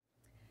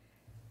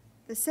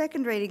The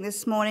second reading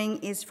this morning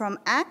is from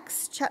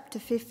Acts chapter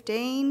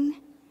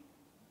 15.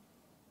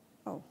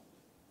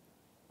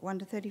 1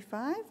 to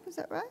 35, was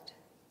that right?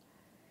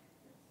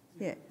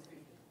 Yeah,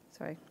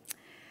 sorry.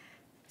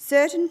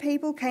 Certain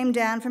people came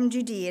down from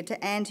Judea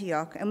to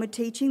Antioch and were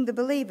teaching the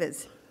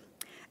believers,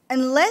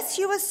 "Unless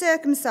you are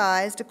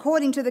circumcised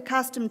according to the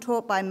custom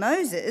taught by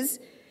Moses,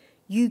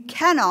 you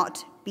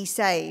cannot be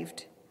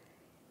saved."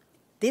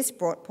 This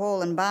brought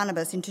Paul and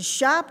Barnabas into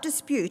sharp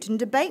dispute and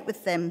debate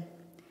with them.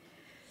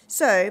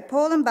 So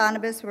Paul and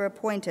Barnabas were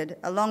appointed,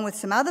 along with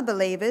some other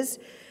believers,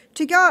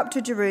 to go up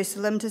to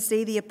Jerusalem to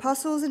see the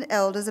apostles and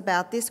elders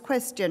about this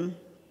question.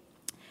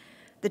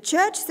 The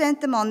church sent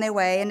them on their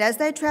way, and as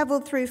they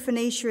travelled through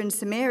Phoenicia and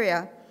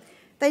Samaria,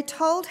 they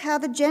told how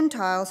the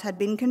Gentiles had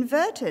been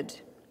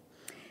converted.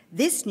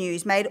 This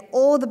news made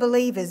all the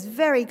believers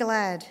very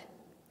glad.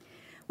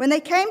 When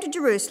they came to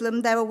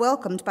Jerusalem, they were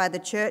welcomed by the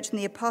church and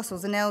the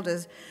apostles and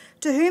elders,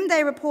 to whom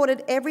they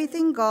reported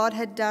everything God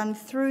had done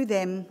through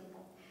them.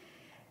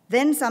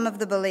 Then some of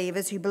the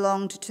believers who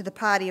belonged to the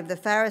party of the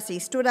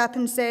Pharisees stood up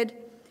and said,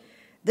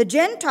 "The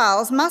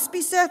Gentiles must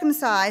be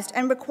circumcised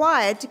and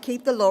required to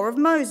keep the law of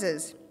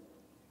Moses."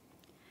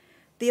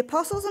 The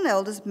apostles and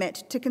elders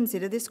met to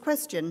consider this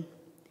question.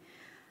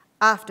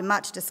 After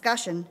much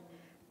discussion,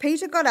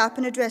 Peter got up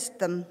and addressed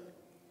them.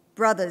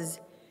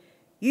 "Brothers,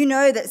 you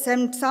know that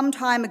some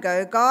time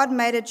ago God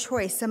made a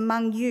choice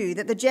among you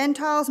that the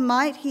Gentiles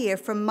might hear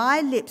from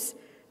my lips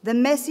the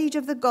message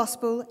of the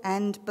gospel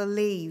and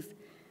believe.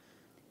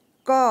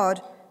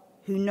 God,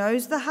 who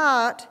knows the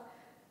heart,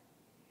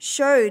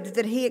 showed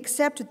that he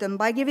accepted them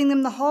by giving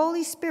them the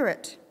Holy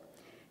Spirit,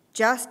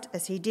 just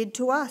as he did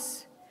to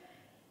us.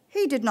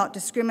 He did not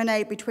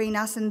discriminate between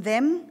us and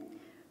them,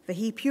 for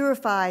he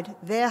purified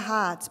their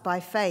hearts by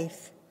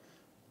faith.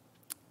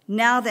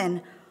 Now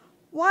then,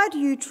 why do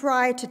you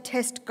try to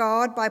test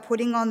God by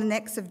putting on the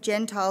necks of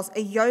Gentiles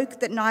a yoke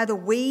that neither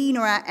we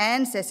nor our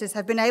ancestors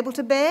have been able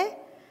to bear?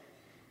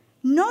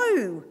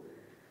 No!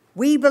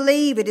 We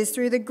believe it is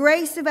through the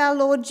grace of our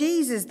Lord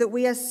Jesus that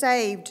we are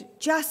saved,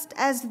 just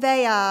as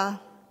they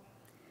are."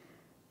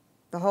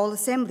 The whole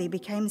assembly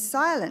became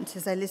silent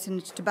as they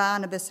listened to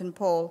Barnabas and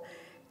Paul,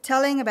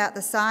 telling about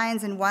the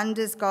signs and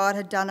wonders God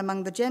had done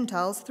among the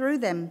Gentiles through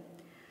them.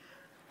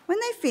 When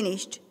they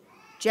finished,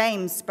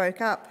 James spoke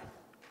up.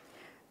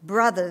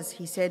 "Brothers,"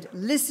 he said,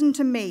 "listen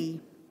to me.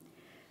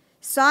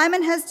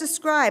 Simon has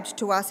described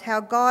to us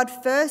how God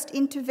first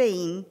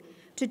intervened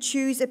to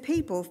choose a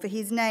people for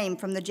his name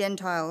from the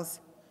Gentiles.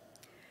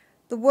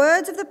 The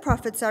words of the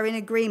prophets are in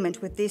agreement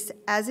with this,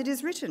 as it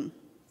is written,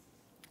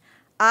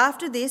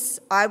 'After this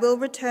I will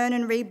return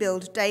and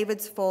rebuild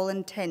David's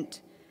fallen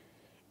tent.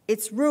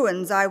 Its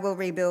ruins I will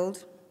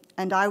rebuild,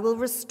 and I will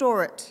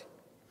restore it,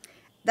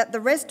 that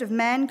the rest of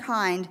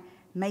mankind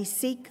may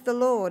seek the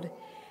Lord,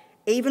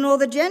 even all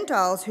the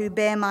Gentiles who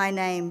bear my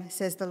name,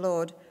 says the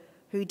Lord,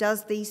 who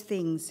does these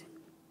things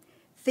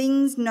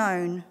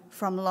known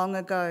from long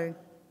ago.'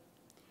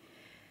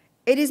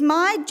 It is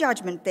my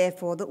judgment,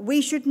 therefore, that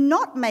we should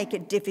not make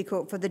it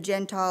difficult for the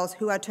Gentiles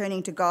who are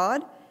turning to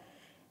God.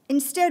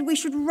 Instead, we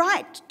should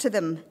write to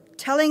them,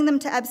 telling them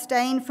to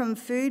abstain from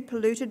food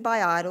polluted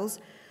by idols,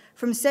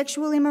 from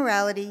sexual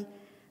immorality,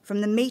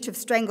 from the meat of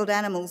strangled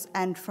animals,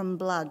 and from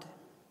blood.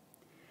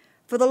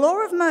 For the law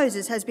of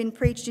Moses has been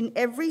preached in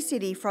every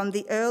city from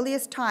the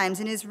earliest times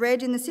and is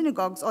read in the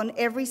synagogues on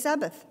every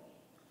Sabbath."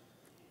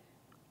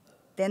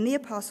 Then the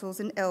apostles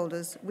and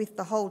elders, with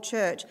the whole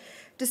church,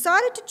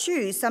 decided to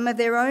choose some of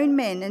their own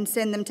men and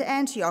send them to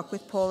Antioch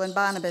with Paul and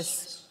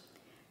Barnabas.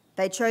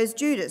 They chose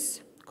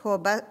Judas,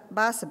 called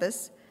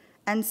Barsabas,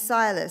 and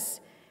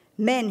Silas,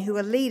 men who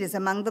were leaders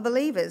among the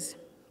believers.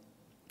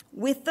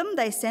 With them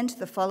they sent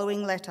the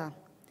following letter.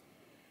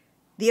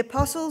 "The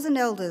apostles and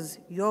elders,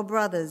 your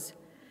brothers,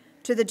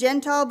 to the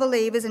Gentile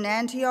believers in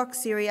Antioch,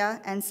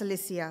 Syria, and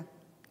Cilicia,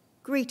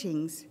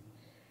 greetings.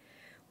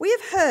 We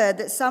have heard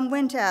that some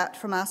went out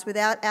from us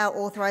without our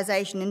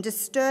authorization and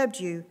disturbed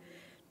you,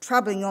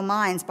 troubling your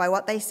minds by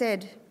what they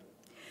said.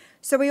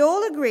 So we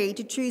all agreed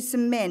to choose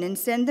some men and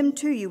send them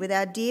to you with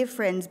our dear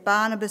friends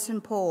Barnabas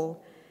and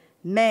Paul,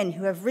 men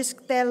who have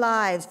risked their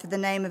lives for the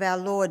name of our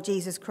Lord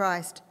Jesus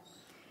Christ.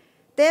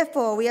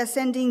 Therefore, we are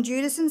sending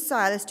Judas and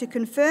Silas to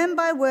confirm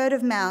by word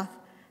of mouth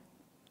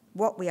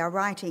what we are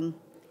writing.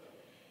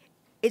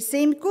 It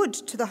seemed good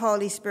to the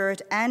Holy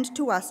Spirit and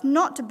to us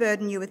not to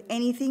burden you with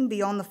anything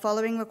beyond the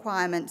following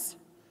requirements.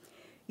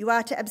 You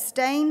are to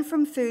abstain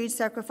from food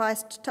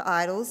sacrificed to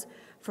idols,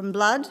 from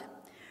blood,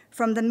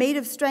 from the meat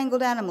of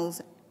strangled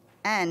animals,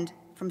 and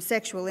from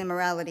sexual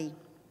immorality.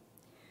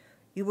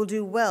 You will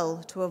do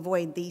well to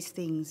avoid these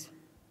things.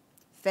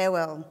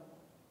 Farewell."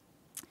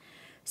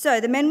 So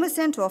the men were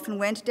sent off and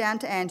went down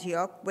to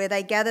Antioch, where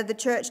they gathered the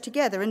church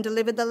together and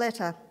delivered the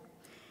letter.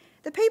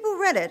 The people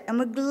read it and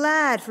were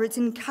glad for its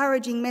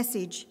encouraging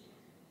message.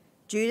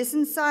 Judas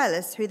and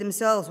Silas, who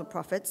themselves were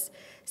prophets,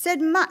 said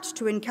much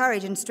to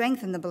encourage and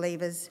strengthen the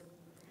believers.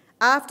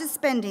 After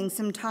spending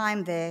some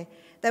time there,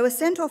 they were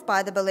sent off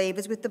by the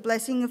believers with the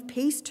blessing of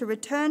peace to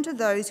return to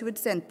those who had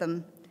sent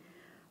them.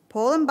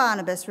 Paul and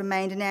Barnabas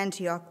remained in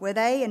Antioch, where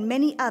they and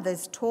many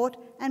others taught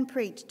and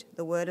preached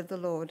the word of the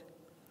Lord.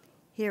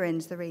 Here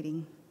ends the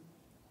reading.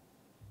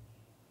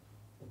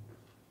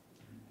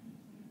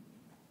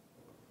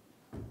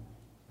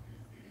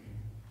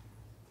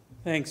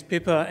 Thanks,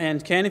 Pippa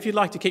and Ken. If you'd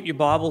like to keep your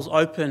Bibles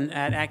open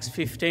at Acts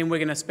 15, we're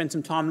going to spend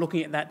some time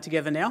looking at that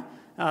together now.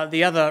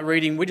 The other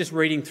reading, we're just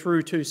reading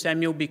through 2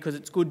 Samuel because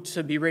it's good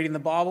to be reading the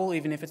Bible,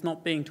 even if it's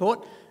not being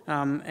taught.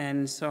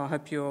 And so I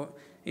hope you're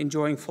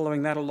enjoying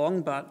following that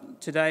along. But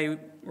today,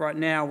 right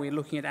now, we're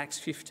looking at Acts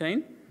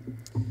 15.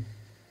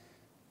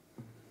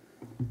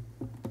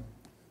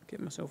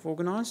 Get myself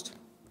organised.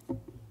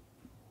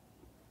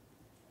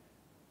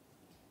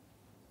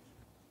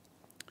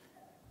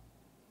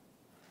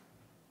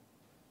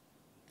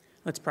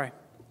 Let's pray.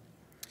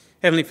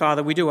 Heavenly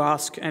Father, we do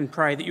ask and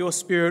pray that your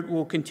Spirit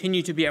will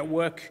continue to be at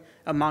work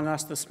among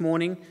us this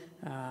morning,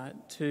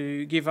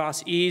 to give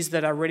us ears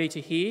that are ready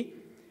to hear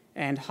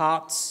and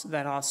hearts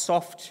that are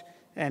soft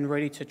and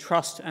ready to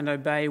trust and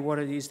obey what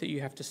it is that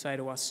you have to say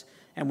to us.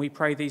 And we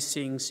pray these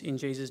things in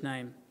Jesus'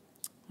 name.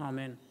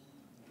 Amen.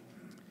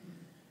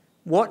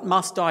 What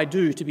must I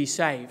do to be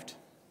saved?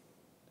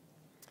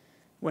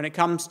 When it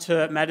comes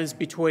to matters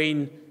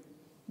between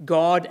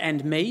God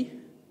and me,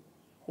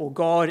 or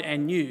God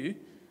and you,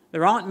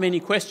 there aren't many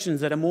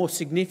questions that are more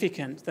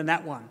significant than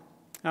that one,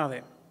 are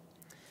there?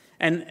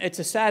 And it's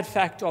a sad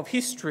fact of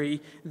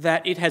history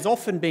that it has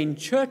often been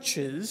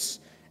churches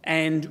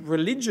and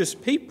religious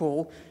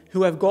people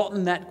who have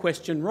gotten that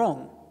question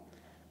wrong,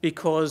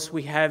 because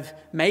we have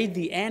made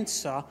the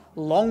answer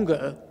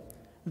longer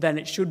than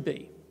it should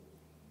be.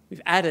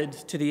 We've added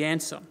to the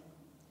answer.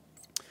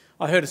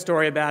 I heard a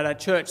story about a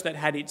church that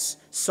had its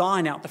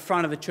sign out the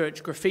front of the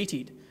church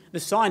graffitied.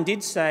 The sign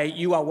did say,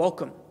 "You are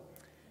welcome."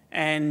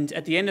 And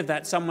at the end of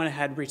that, someone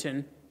had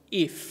written,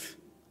 "if ...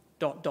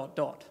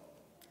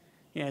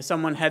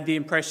 someone had the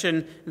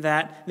impression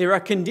that there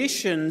are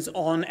conditions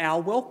on our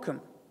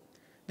welcome.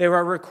 There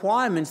are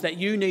requirements that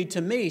you need to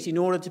meet in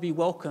order to be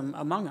welcome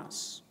among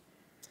us.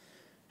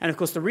 And of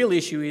course, the real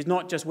issue is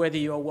not just whether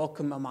you are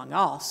welcome among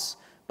us,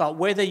 but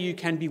whether you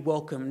can be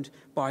welcomed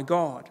by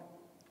God.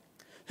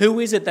 Who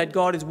is it that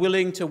God is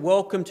willing to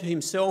welcome to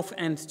himself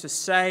and to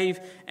save,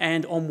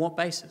 and on what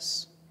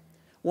basis?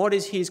 What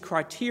is his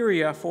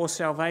criteria for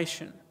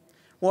salvation?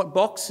 What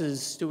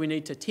boxes do we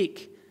need to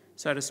tick,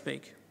 so to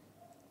speak?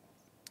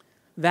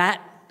 That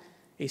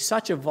is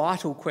such a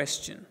vital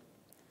question,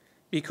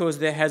 because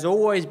there has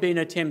always been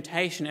a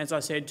temptation, as I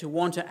said, to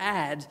want to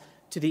add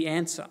to the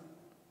answer.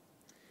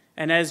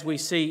 And as we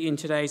see in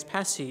today's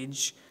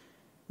passage,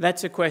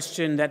 that's a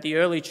question that the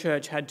early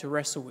church had to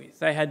wrestle with.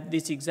 They had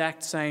this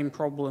exact same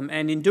problem,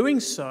 and in doing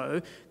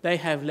so, they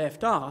have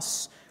left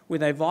us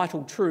with a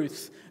vital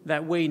truth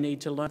that we need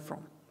to learn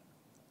from.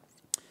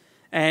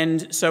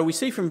 And so we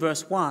see from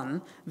verse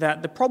 1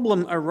 that the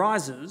problem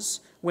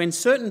arises when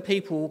certain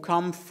people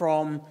come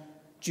from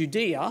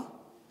Judea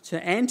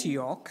to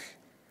Antioch,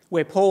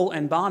 where Paul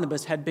and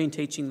Barnabas had been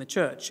teaching the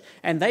church.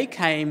 And they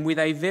came with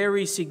a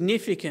very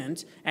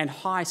significant and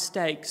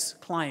high-stakes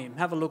claim.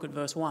 Have a look at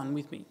verse 1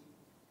 with me.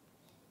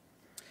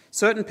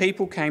 Certain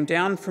people came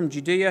down from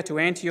Judea to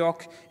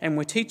Antioch and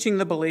were teaching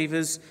the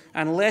believers,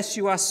 "Unless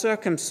you are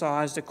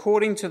circumcised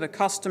according to the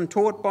custom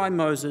taught by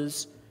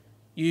Moses,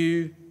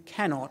 you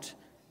cannot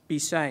be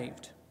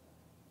saved."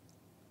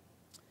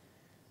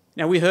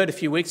 Now, we heard a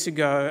few weeks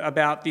ago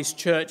about this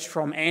church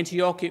from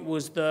Antioch. It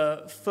was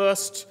the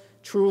first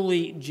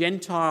truly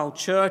Gentile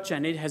church,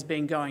 and it has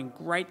been going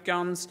great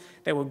guns.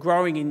 They were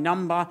growing in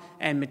number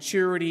and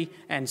maturity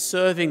and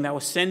serving. They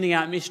were sending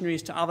out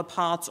missionaries to other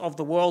parts of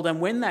the world.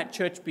 And when that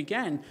church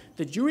began,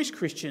 the Jewish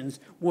Christians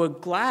were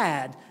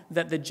glad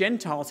that the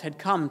Gentiles had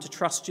come to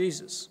trust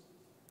Jesus.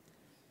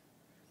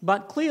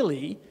 But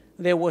clearly,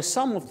 there were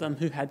some of them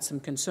who had some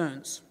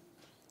concerns,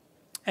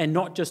 and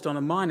not just on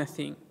a minor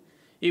thing.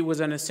 It was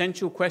an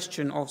essential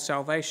question of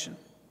salvation.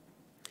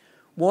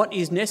 What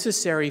is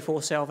necessary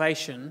for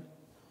salvation,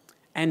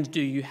 and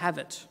do you have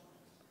it?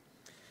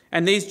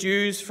 And these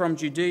Jews from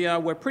Judea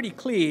were pretty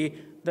clear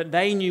that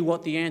they knew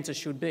what the answer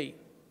should be: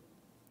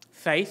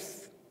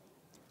 faith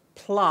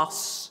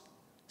plus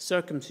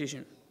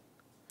circumcision.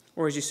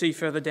 Or as you see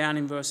further down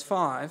in verse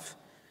 5,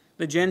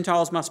 the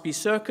Gentiles must be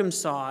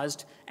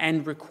circumcised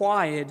and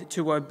required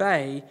to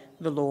obey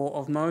the law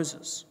of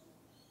Moses.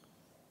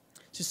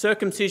 So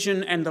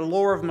circumcision and the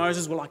law of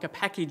Moses were like a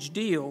package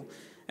deal,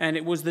 and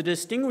it was the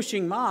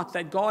distinguishing mark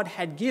that God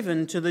had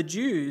given to the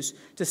Jews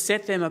to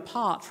set them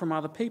apart from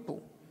other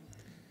people.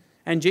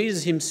 And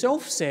Jesus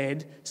himself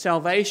said,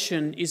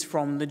 salvation is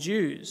from the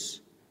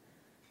Jews.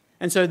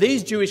 And so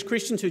these Jewish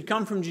Christians who'd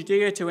come from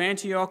Judea to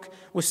Antioch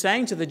were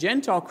saying to the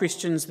Gentile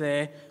Christians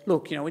there,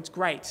 look, it's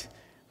great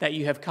that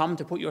you have come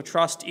to put your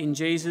trust in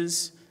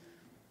Jesus,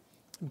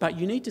 but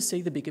you need to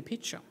see the bigger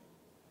picture.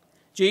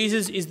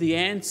 Jesus is the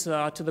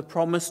answer to the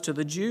promise to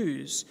the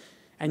Jews,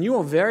 and you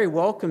are very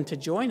welcome to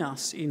join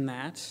us in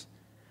that,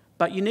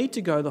 but you need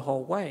to go the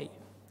whole way.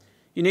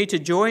 You need to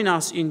join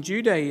us in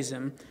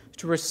Judaism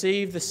to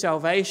receive the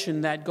salvation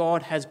that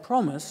God has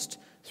promised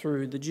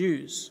through the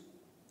Jews.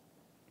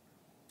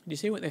 Do you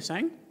see what they're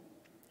saying?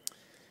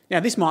 Now,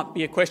 this might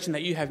be a question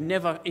that you have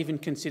never even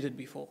considered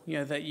before,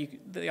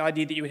 the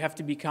idea that you would have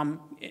to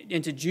become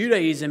into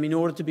Judaism in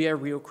order to be a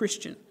real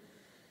Christian.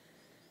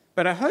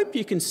 But I hope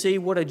you can see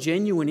what a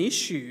genuine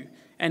issue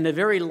and a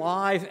very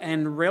live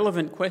and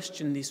relevant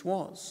question this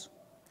was.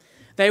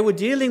 They were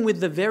dealing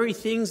with the very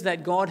things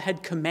that God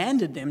had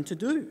commanded them to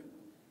do.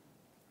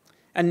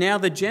 And now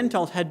the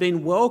Gentiles had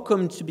been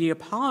welcomed to be a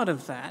part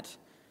of that,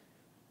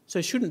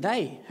 so shouldn't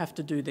they have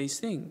to do these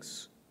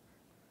things?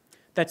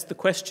 That's the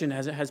question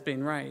as it has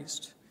been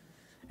raised.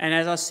 And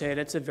as I said,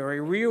 it's a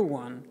very real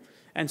one.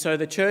 And so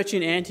the church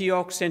in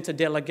Antioch sent a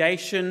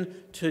delegation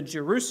to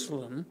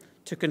Jerusalem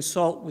to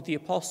consult with the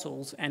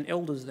apostles and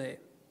elders there.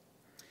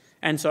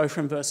 And so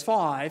from verse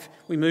 5,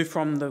 we move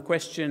from the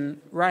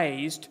question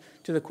raised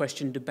to the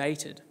question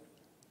debated.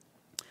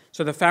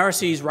 So the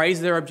Pharisees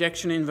raise their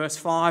objection in verse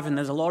 5, and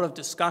there's a lot of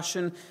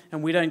discussion,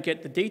 and we don't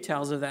get the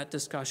details of that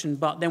discussion,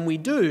 but then we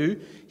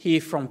do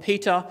hear from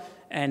Peter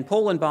and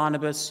Paul and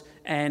Barnabas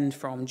and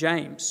from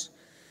James.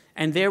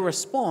 And their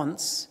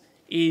response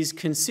is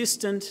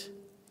consistent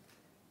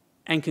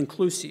and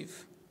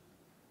conclusive.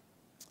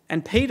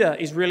 And Peter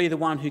is really the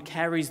one who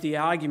carries the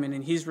argument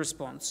in his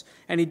response.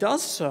 And he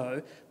does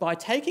so by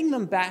taking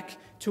them back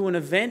to an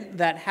event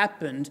that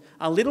happened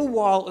a little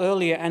while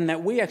earlier and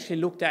that we actually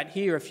looked at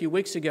here a few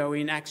weeks ago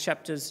in Acts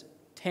chapters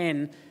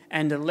 10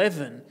 and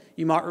 11.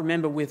 You might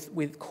remember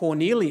with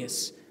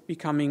Cornelius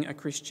becoming a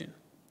Christian.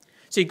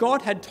 See,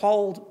 God had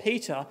told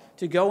Peter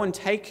to go and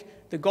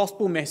take the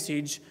gospel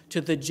message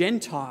to the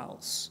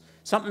Gentiles,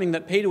 something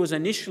that Peter was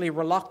initially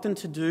reluctant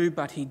to do,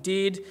 but he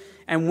did.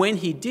 And when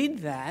he did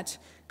that,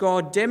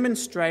 God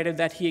demonstrated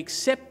that he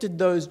accepted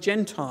those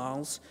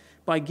Gentiles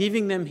by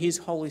giving them his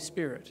Holy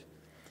Spirit,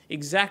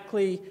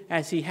 exactly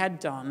as he had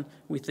done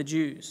with the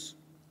Jews.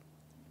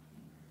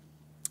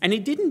 And he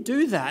didn't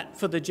do that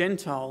for the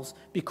Gentiles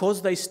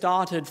because they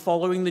started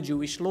following the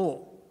Jewish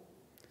law.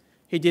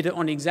 He did it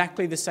on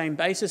exactly the same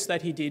basis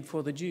that he did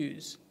for the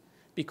Jews,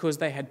 because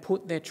they had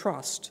put their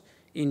trust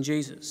in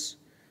Jesus.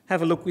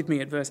 Have a look with me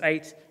at verse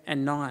 8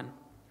 and 9.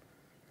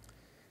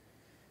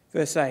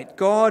 Verse 8,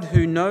 God,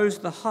 who knows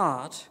the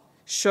heart,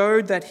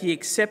 showed that he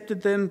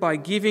accepted them by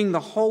giving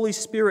the Holy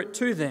Spirit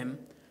to them,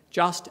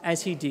 just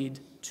as he did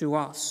to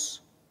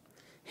us.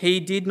 He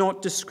did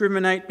not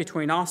discriminate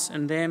between us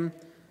and them,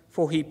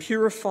 for he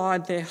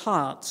purified their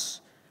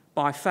hearts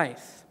by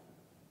faith.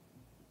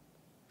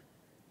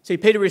 See,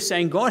 Peter is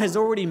saying God has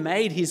already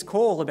made his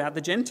call about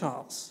the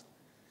Gentiles.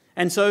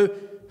 And so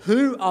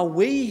who are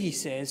we, he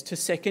says, to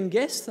second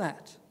guess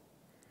that?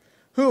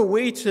 Who are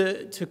we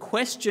to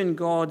question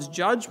God's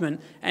judgment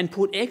and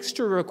put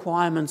extra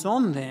requirements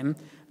on them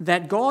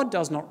that God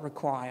does not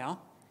require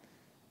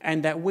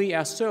and that we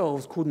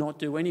ourselves could not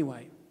do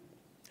anyway?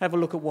 Have a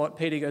look at what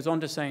Peter goes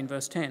on to say in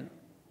verse 10.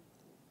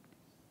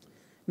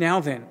 Now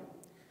then,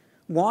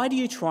 why do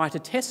you try to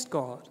test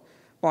God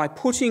by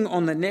putting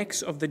on the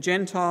necks of the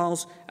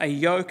Gentiles a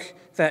yoke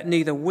that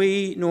neither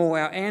we nor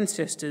our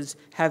ancestors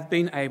have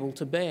been able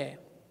to bear?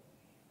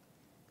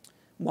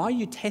 Why are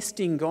you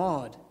testing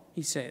God?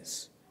 He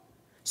says.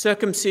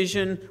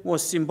 Circumcision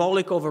was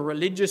symbolic of a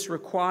religious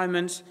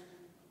requirement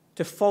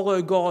to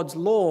follow God's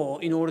law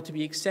in order to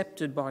be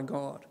accepted by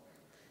God.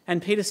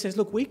 And Peter says,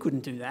 look, we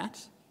couldn't do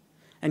that.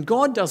 And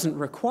God doesn't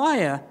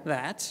require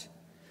that.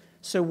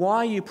 So why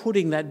are you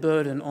putting that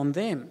burden on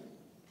them?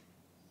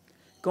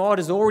 God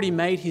has already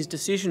made his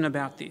decision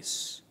about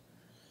this.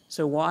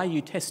 So why are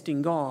you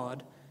testing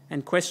God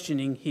and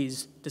questioning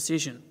his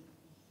decision?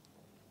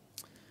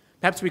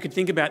 Perhaps we could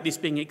think about this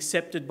being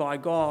accepted by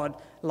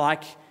God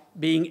like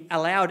being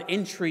allowed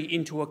entry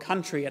into a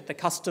country at the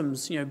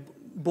customs,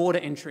 border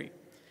entry.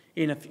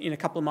 In a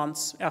couple of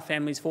months, our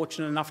family is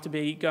fortunate enough to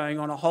be going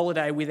on a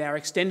holiday with our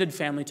extended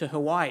family to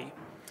Hawaii.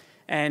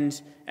 And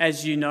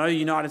as you know, the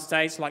United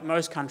States, like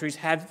most countries,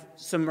 have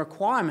some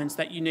requirements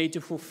that you need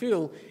to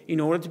fulfill in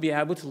order to be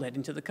able to let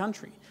into the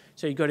country.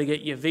 So you've got to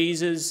get your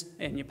visas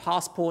and your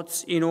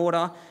passports in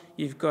order.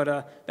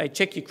 They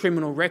check your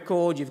criminal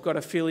record. You've got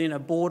to fill in a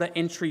border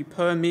entry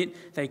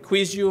permit. They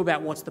quiz you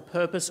about what's the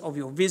purpose of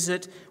your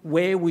visit.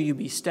 Where will you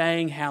be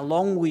staying? How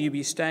long will you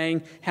be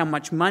staying? How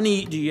much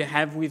money do you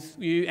have with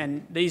you?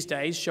 And these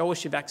days, show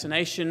us your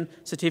vaccination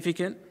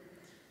certificate.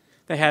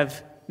 They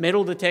have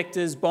metal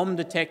detectors, bomb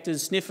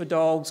detectors, sniffer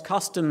dogs,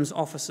 customs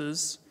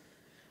officers.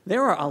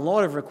 There are a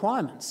lot of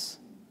requirements.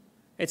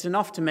 It's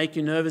enough to make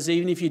you nervous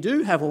even if you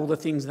do have all the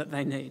things that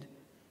they need.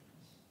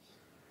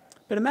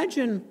 But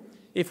imagine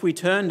if we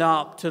turned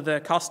up to the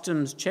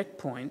customs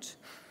checkpoint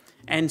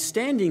and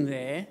standing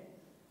there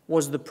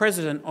was the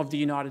President of the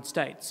United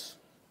States.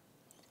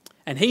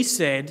 And he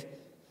said,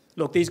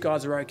 look, these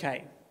guys are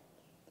okay.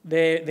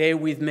 They're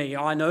with me.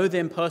 I know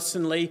them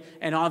personally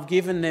and I've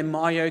given them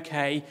my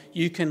okay.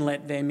 You can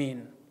let them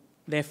in.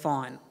 They're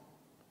fine.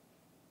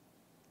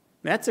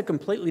 That's a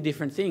completely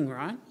different thing,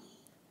 right?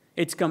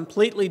 It's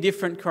completely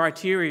different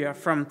criteria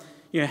from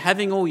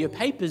having all your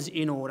papers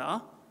in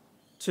order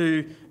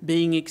to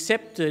being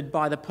accepted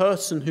by the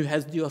person who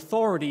has the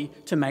authority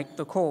to make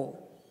the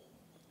call.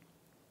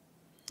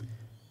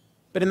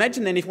 But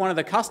imagine then if one of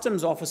the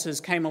customs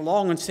officers came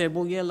along and said,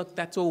 well, yeah, look,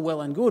 that's all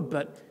well and good,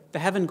 but they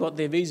haven't got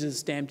their visas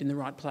stamped in the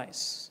right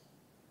place,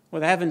 or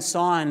they haven't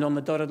signed on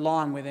the dotted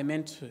line where they're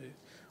meant to,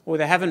 or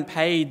they haven't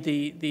paid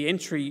the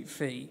entry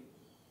fee.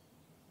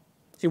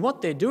 See,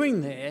 what they're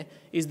doing there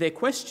is they're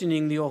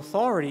questioning the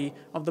authority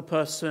of the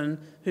person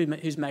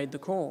who's made the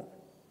call.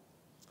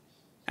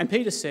 And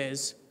Peter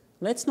says,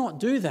 let's not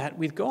do that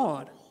with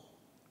God.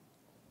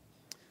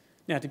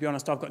 Now, to be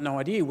honest, I've got no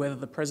idea whether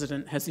the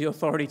president has the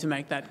authority to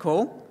make that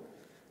call.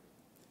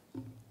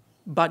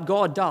 But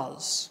God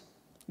does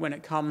when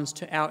it comes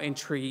to our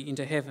entry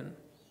into heaven.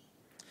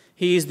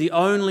 He is the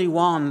only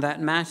one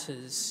that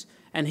matters,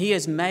 and he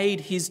has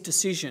made his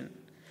decision.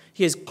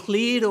 He has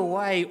cleared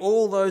away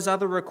all those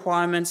other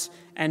requirements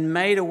and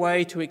made a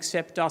way to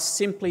accept us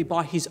simply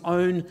by his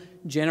own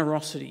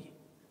generosity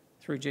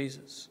through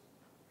Jesus.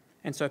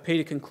 And so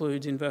Peter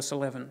concludes in verse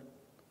 11.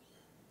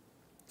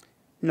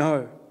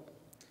 No,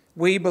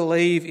 we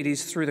believe it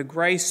is through the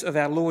grace of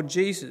our Lord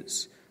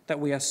Jesus that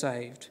we are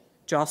saved,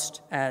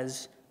 just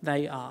as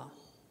they are.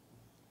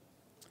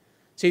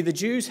 See, the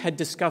Jews had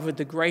discovered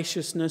the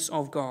graciousness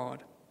of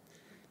God.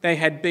 They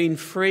had been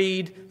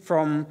freed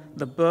from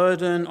the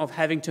burden of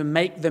having to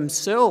make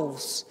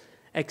themselves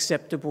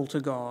acceptable to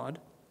God.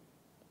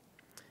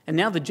 And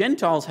now the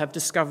Gentiles have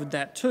discovered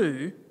that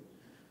too.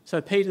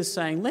 So Peter's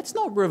saying, let's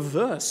not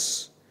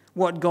reverse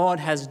what God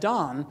has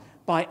done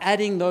by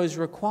adding those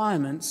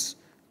requirements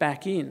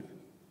back in.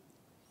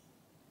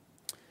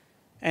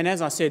 And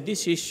as I said,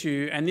 this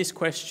issue and this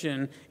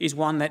question is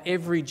one that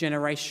every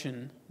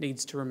generation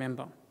needs to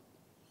remember.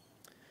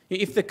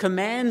 If the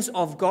commands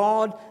of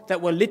God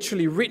that were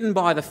literally written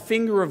by the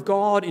finger of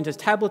God into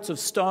tablets of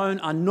stone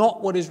are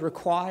not what is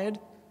required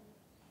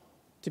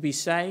to be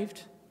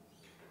saved,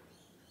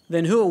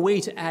 then who are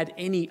we to add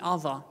any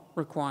other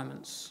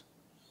requirements?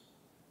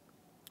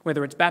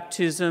 Whether it's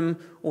baptism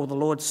or the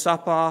Lord's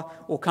Supper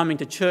or coming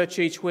to church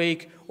each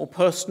week or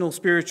personal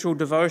spiritual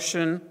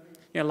devotion.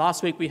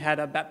 Last week we had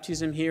a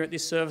baptism here at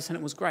this service and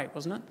it was great,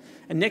 wasn't it?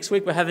 And next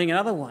week we're having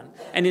another one.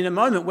 And in a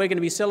moment we're going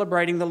to be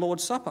celebrating the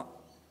Lord's Supper.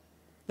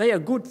 They are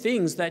good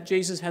things that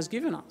Jesus has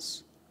given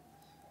us.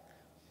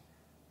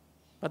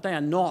 But they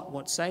are not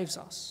what saves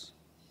us.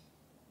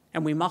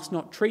 And we must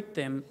not treat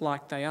them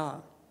like they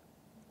are.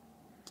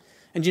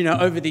 And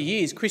over the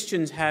years,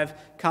 Christians have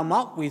come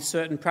up with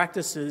certain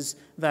practices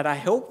that are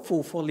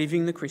helpful for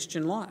living the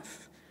Christian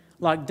life,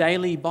 like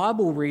daily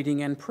Bible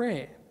reading and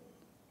prayer.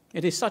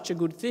 It is such a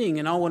good thing,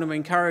 and I want to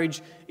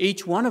encourage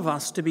each one of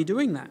us to be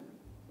doing that.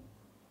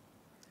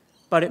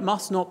 But it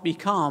must not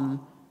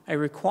become a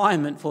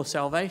requirement for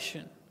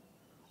salvation,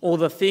 or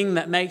the thing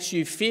that makes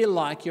you feel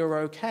like you're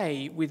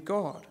okay with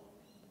God.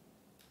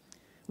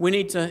 We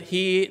need to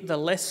hear the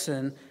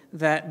lesson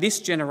that this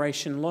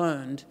generation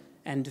learned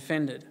and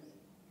defended.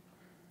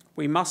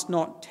 We must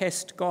not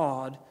test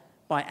God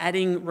by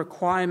adding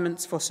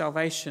requirements for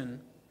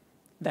salvation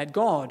that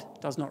God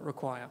does not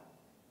require.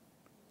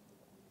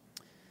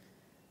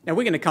 Now,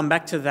 we're going to come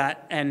back to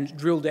that and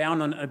drill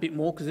down on it a bit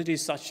more because it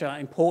is such an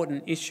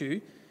important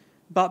issue.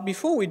 But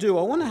before we do,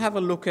 I want to have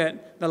a look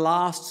at the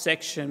last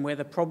section where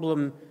the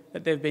problem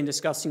that they've been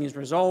discussing is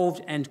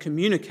resolved and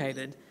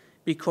communicated,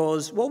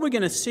 because what we're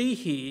going to see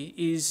here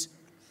is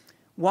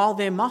while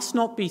there must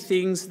not be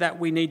things that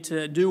we need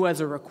to do as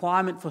a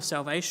requirement for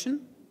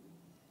salvation,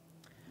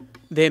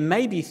 there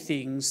may be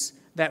things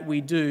that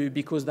we do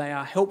because they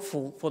are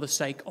helpful for the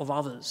sake of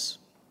others.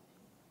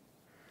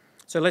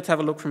 So let's have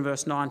a look from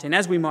verse 19.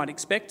 As we might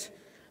expect,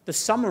 the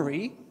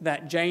summary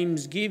that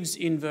James gives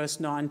in verse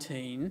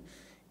 19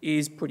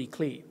 is pretty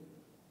clear.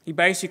 He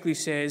basically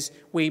says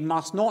we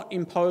must not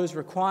impose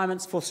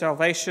requirements for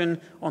salvation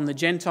on the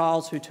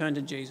Gentiles who turn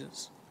to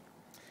Jesus.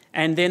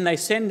 And then they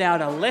send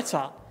out a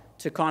letter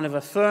to kind of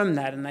affirm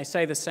that, and they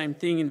say the same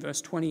thing in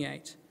verse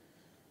 28.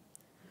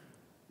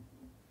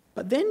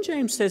 But then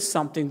James says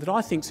something that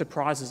I think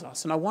surprises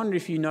us, and I wonder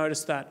if you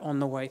noticed that on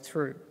the way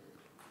through.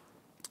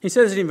 He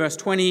says it in verse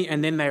 20,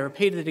 and then they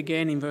repeat it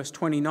again in verse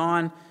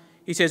 29.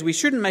 He says we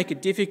shouldn't make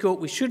it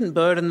difficult, we shouldn't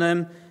burden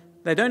them,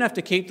 they don't have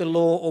to keep the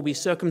law or be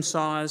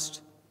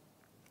circumcised.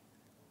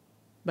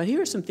 But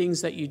here are some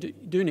things that you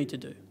do need to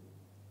do.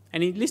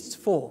 And he lists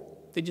 4.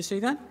 Did you see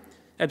that?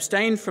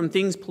 Abstain from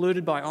things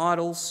polluted by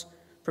idols,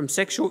 from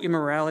sexual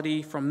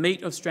immorality, from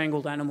meat of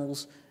strangled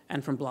animals,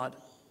 and from blood.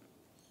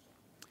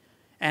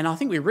 And I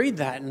think we read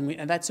that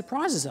and that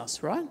surprises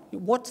us, right?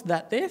 What's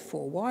that there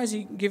for? Why is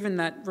he given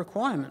that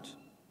requirement?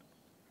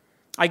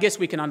 I guess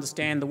we can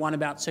understand the one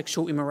about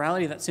sexual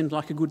immorality. That seems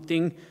like a good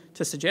thing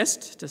to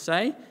suggest, to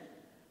say.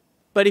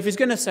 But if he's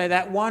going to say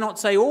that, why not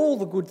say all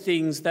the good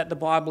things that the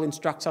Bible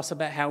instructs us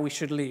about how we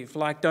should live?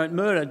 Like don't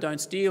murder,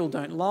 don't steal,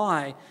 don't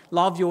lie,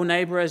 love your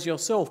neighbour as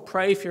yourself,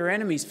 pray for your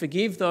enemies,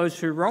 forgive those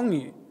who wrong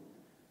you.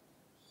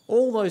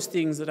 All those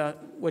things that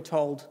we're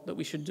told that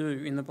we should do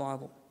in the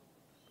Bible.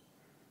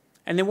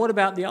 And then what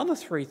about the other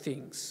 3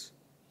 things?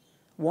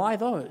 Why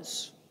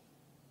those?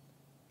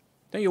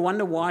 Don't you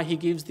wonder why he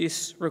gives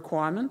this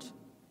requirement?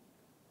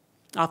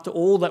 After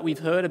all that we've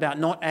heard about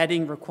not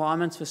adding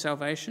requirements for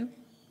salvation?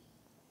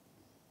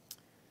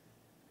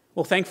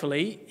 Well,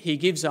 thankfully, he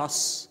gives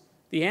us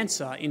the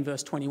answer in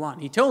verse 21.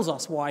 He tells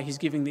us why he's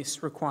giving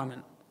this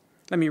requirement.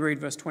 Let me read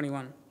verse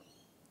 21.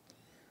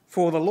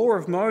 For the law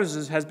of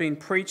Moses has been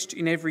preached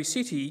in every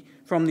city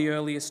from the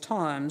earliest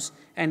times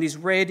and is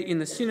read in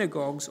the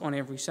synagogues on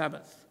every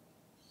Sabbath.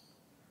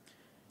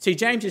 See,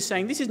 James is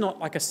saying this is not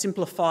like a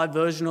simplified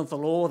version of the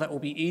law that will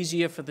be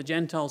easier for the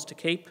Gentiles to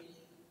keep.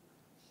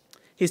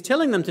 He's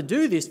telling them to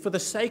do this for the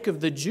sake of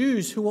the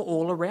Jews who are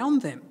all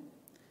around them,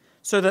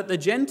 so that the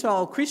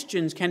Gentile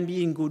Christians can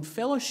be in good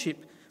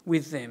fellowship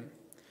with them.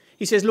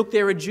 He says, look,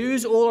 there are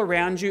Jews all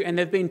around you and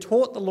they've been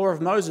taught the law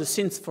of Moses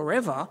since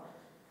forever.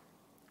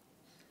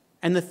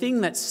 And the thing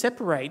that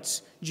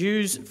separates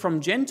Jews from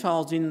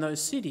Gentiles in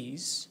those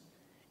cities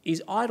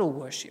is idol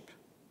worship.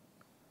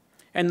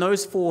 And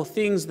those four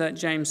things that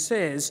James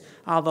says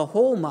are the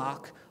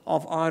hallmark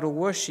of idol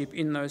worship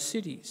in those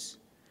cities.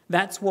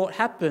 That's what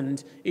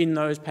happened in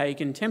those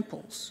pagan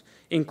temples,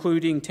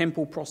 including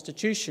temple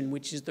prostitution,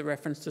 which is the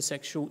reference to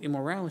sexual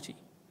immorality.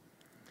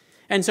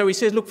 And so he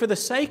says, look, for the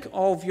sake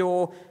of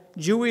your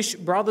Jewish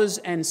brothers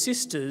and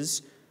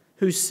sisters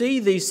who see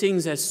these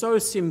things as so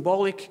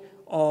symbolic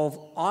of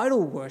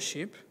idol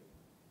worship,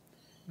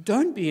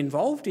 don't be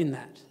involved in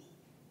that.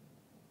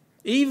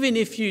 Even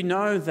if you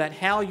know that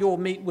how your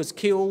meat was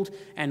killed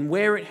and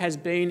where it has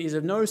been is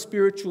of no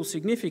spiritual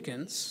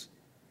significance,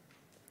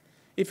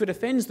 if it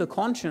offends the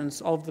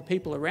conscience of the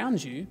people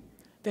around you,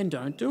 then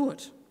don't do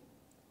it.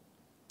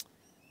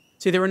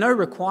 See, there are no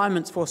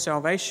requirements for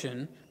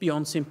salvation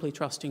beyond simply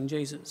trusting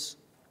Jesus.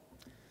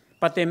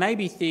 But there may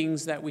be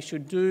things that we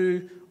should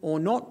do or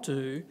not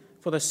do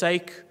for the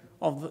sake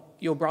of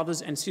your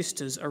brothers and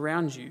sisters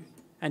around you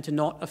and to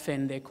not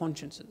offend their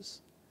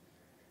consciences.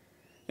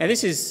 Now,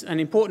 this is an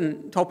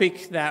important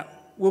topic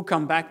that we'll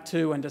come back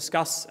to and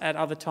discuss at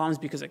other times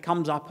because it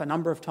comes up a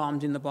number of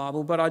times in the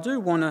Bible, but I do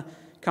want to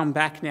come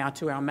back now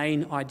to our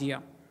main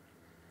idea,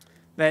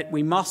 that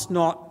we must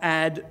not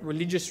add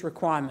religious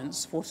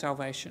requirements for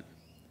salvation,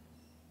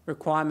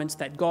 requirements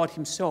that God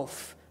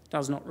himself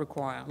does not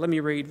require. Let me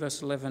read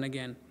verse 11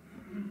 again.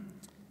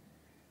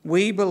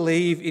 We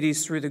believe it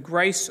is through the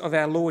grace of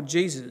our Lord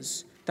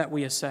Jesus that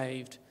we are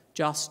saved,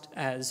 just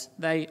as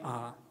they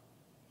are.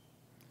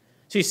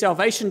 See,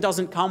 salvation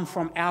doesn't come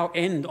from our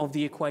end of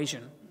the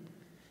equation.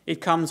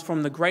 It comes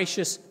from the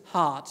gracious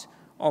heart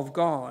of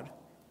God,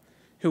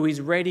 who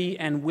is ready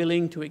and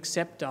willing to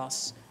accept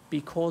us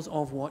because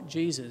of what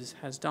Jesus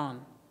has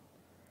done.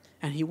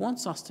 And he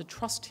wants us to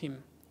trust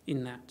him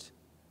in that.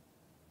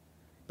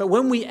 But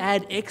when we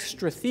add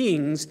extra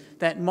things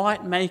that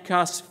might make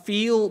us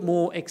feel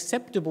more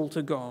acceptable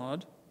to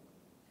God,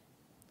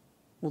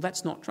 well,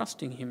 that's not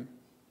trusting him.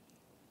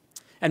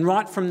 And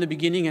right from the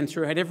beginning and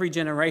throughout every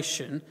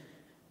generation,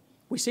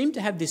 we seem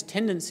to have this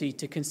tendency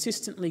to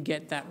consistently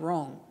get that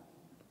wrong.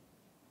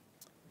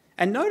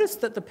 And notice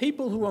that the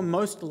people who are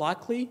most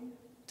likely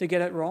to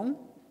get it wrong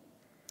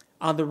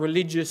are the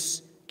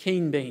religious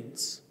keen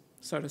beans,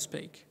 so to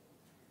speak.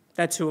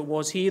 That's who it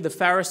was here. The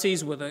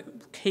Pharisees were the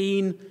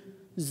keen,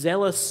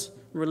 zealous,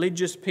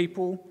 religious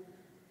people,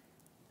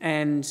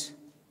 and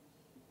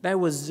they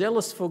were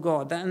zealous for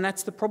God. And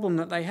that's the problem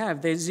that they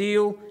have.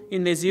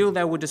 In their zeal,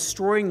 they were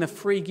destroying the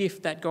free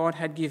gift that God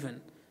had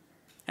given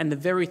and the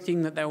very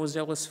thing that they were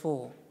zealous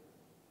for.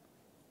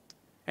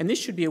 And this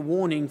should be a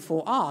warning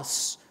for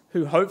us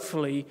who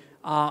hopefully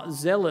are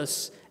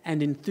zealous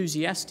and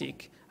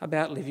enthusiastic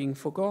about living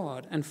for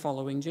God and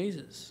following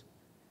Jesus.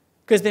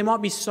 Because there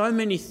might be so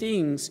many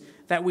things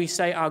that we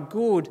say are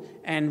good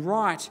and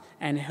right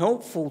and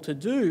helpful to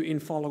do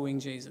in following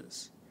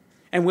Jesus.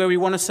 And where we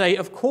want to say,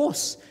 of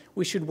course,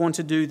 we should want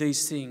to do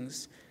these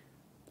things.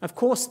 Of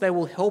course, they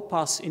will help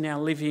us in our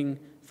living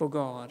for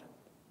God.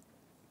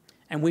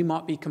 And we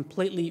might be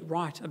completely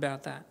right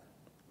about that.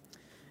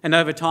 And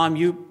over time,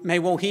 you may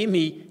well hear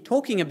me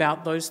talking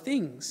about those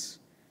things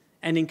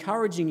and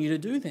encouraging you to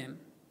do them.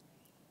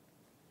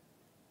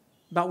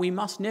 But we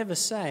must never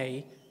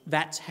say,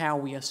 that's how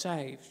we are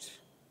saved,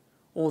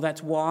 or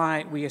that's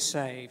why we are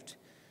saved.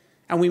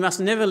 And we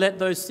must never let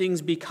those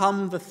things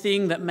become the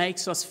thing that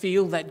makes us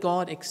feel that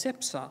God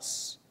accepts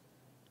us,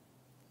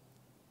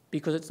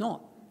 because it's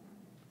not.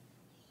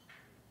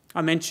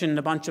 I mentioned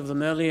a bunch of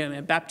them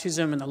earlier,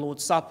 baptism and the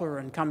Lord's Supper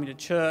and coming to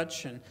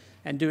church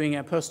and doing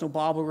our personal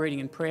Bible reading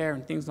and prayer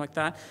and things like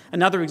that.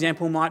 Another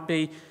example might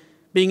be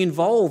being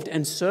involved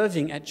and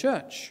serving at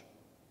church.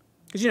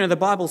 Because, the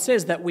Bible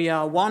says that we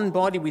are one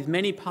body with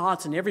many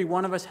parts and every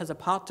one of us has a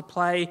part to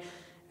play,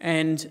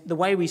 and the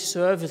way we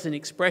serve is an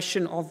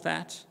expression of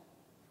that.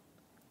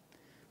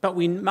 But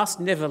we must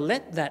never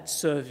let that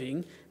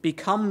serving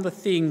become the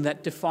thing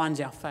that defines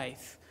our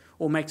faith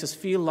or makes us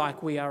feel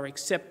like we are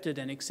accepted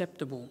and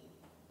acceptable.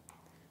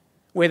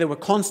 Whether we're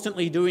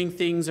constantly doing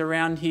things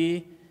around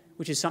here,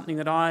 which is something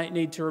that I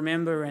need to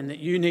remember and that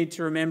you need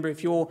to remember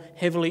if you're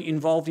heavily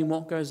involved in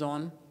what goes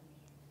on,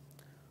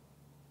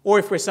 or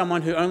if we're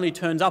someone who only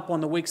turns up on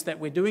the weeks that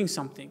we're doing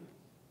something.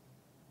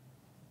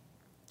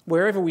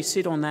 wherever we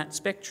sit on that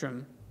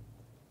spectrum,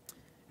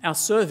 our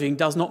serving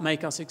does not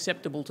make us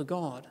acceptable to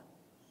God.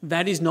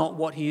 That is not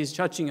what he is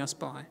judging us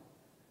by.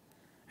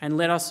 And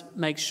let us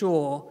make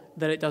sure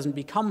that it doesn't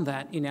become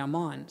that in our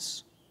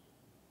minds.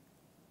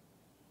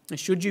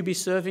 Should you be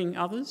serving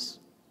others?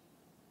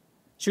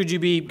 Should you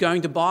be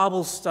going to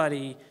Bible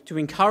study to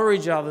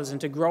encourage others and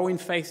to grow in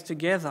faith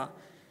together?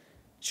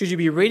 Should you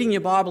be reading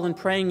your Bible and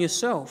praying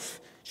yourself?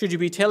 Should you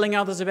be telling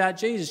others about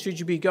Jesus? Should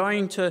you be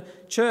going to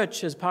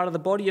church as part of the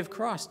body of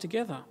Christ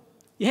together?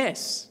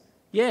 Yes,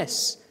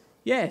 yes,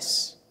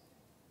 yes.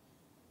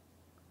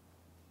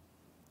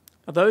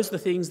 Are those the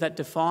things that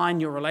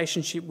define your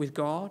relationship with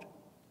God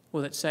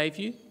or that save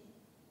you?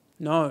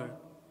 No,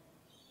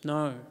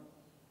 no,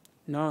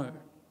 no.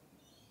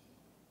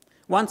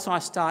 Once I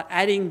start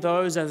adding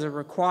those as a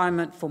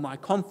requirement for my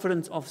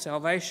confidence of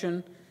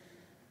salvation,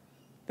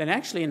 then I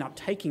actually end up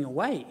taking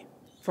away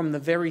from the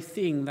very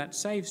thing that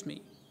saves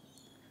me,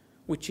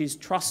 which is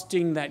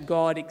trusting that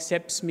God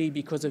accepts me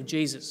because of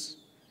Jesus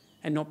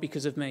and not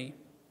because of me.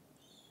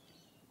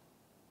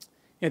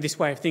 This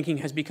way of thinking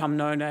has become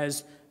known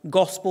as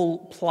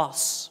gospel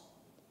plus,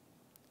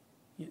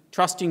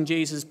 trusting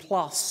Jesus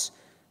plus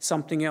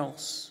something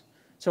else.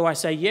 So I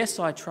say, yes,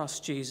 I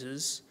trust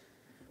Jesus,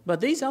 but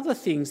these other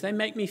things, they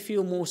make me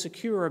feel more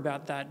secure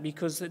about that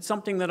because it's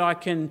something that I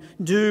can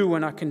do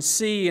and I can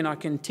see and I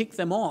can tick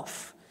them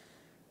off.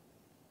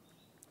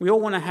 We all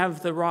want to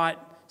have the right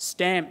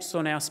stamps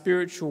on our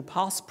spiritual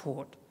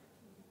passport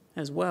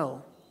as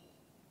well,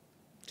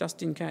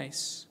 just in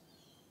case.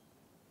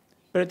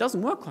 But it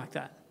doesn't work like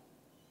that.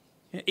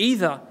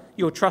 Either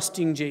you're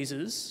trusting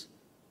Jesus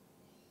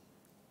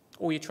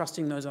or you're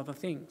trusting those other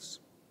things.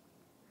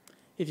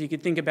 If you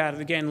could think about it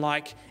again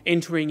like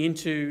entering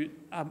into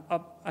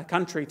a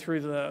country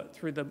through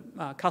the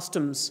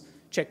customs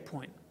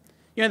checkpoint.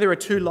 There are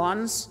two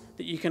lines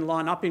that you can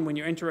line up in when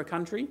you enter a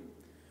country.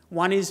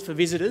 One is for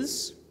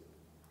visitors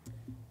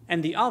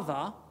and the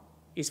other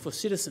is for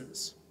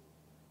citizens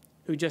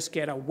who just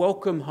get a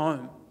welcome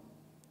home.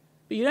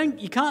 But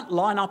you can't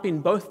line up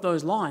in both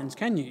those lines,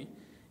 can you?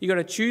 You've got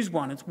to choose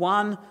one. It's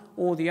one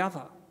or the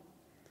other.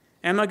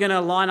 Am I going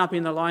to line up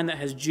in the line that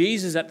has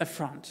Jesus at the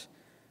front,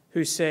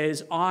 who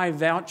says, I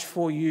vouch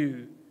for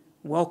you,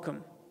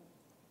 welcome?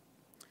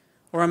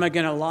 Or am I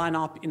going to line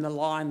up in the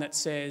line that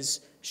says,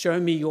 show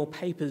me your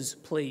papers,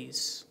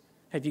 please?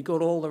 Have you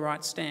got all the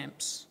right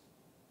stamps?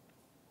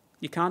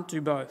 You can't do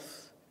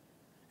both,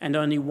 and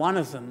only one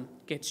of them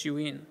gets you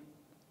in.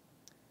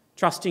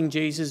 Trusting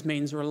Jesus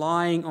means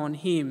relying on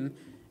him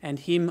and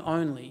him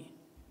only,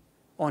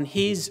 on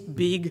his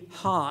big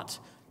heart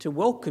to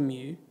welcome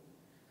you,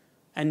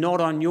 and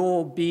not on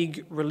your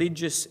big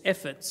religious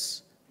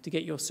efforts to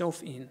get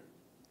yourself in.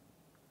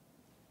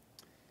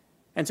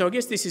 And so I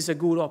guess this is a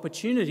good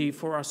opportunity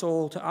for us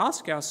all to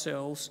ask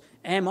ourselves,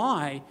 am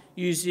I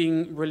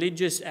using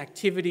religious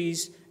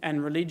activities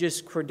and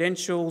religious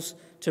credentials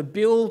to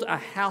build a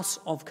house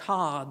of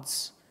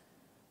cards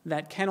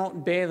that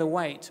cannot bear the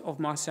weight of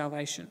my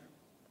salvation?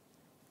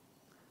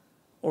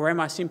 Or am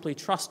I simply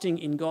trusting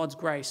in God's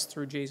grace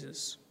through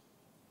Jesus?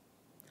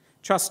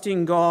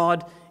 Trusting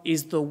God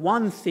is the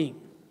one thing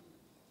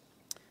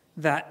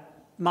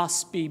that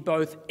must be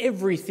both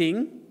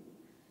everything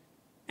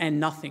and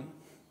nothing.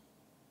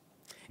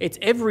 It's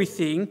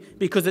everything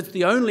because it's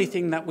the only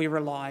thing that we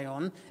rely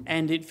on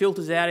and it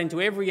filters out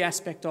into every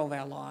aspect of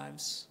our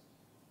lives.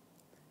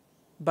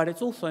 But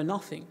it's also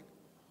nothing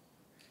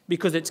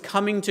because it's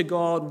coming to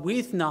God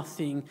with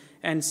nothing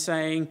and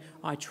saying,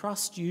 I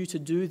trust you to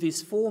do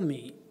this for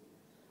me,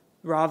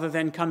 rather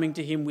than coming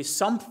to him with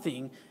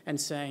something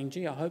and saying,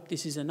 gee, I hope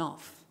this is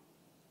enough.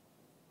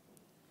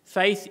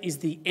 Faith is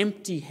the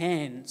empty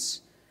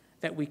hands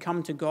that we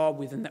come to God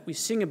with and that we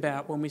sing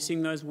about when we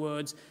sing those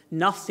words,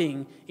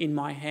 nothing in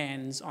my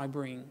hands I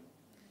bring,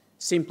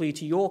 simply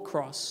to your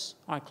cross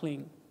I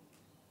cling.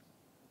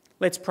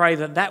 Let's pray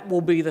that that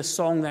will be the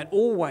song that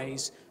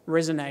always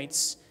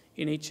resonates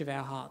in each of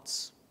our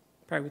hearts.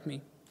 Pray with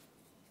me.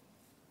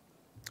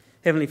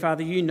 Heavenly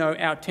Father, you know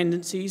our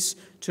tendencies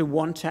to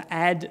want to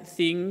add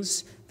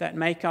things that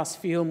make us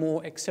feel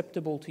more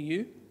acceptable to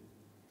you.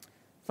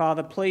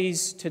 Father,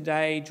 please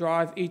today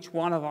drive each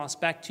one of us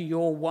back to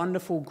your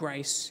wonderful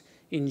grace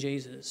in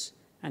Jesus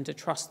and to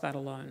trust that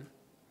alone.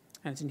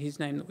 And it's in his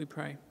name that we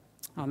pray.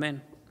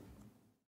 Amen.